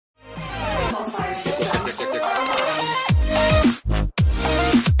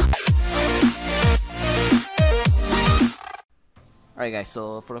Alright guys,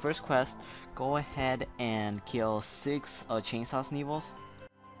 so for the first quest, go ahead and kill 6 chainsaw Sneevils.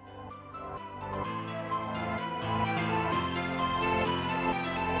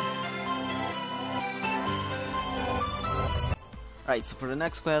 Alright, so for the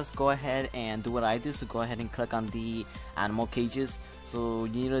next quest, go ahead and do what I do. So go ahead and click on the animal cages. So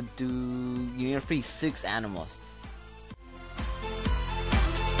you need to free 6 animals.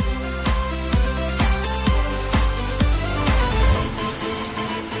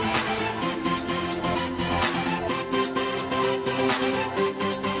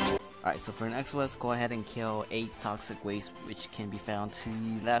 Alright, so for the next quest, go ahead and kill 8 toxic waste, which can be found to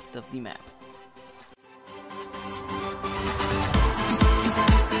the left of the map.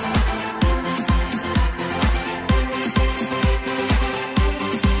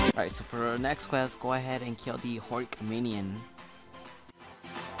 Alright, so for the next quest, go ahead and kill the Hork minion.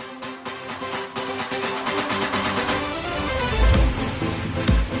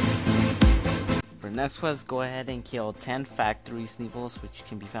 For the next quest, go ahead and kill 10 factory Sneevils, which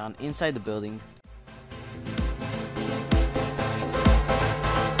can be found inside the building.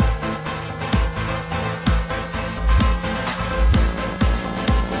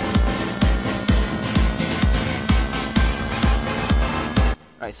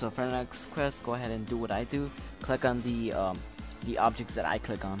 Alright, so for the next quest, go ahead and do what I do. Click on the objects that I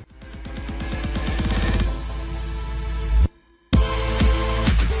click on.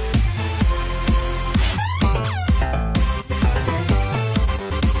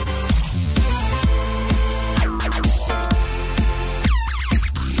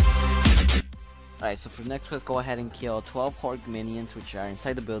 Alright, so for the next quest, go ahead and kill 12 Hork minions, which are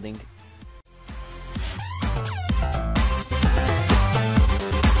inside the building.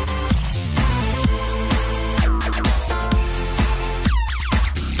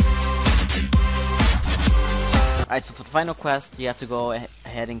 Alright, so for the final quest, you have to go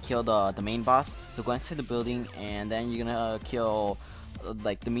ahead and kill the main boss. So go inside the building, and then you're gonna kill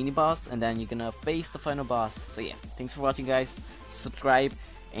like the mini boss, and then you're gonna face the final boss. So yeah, thanks for watching guys. Subscribe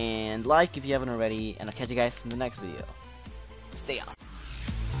and like if you haven't already, and I'll catch you guys in the next video. Stay awesome.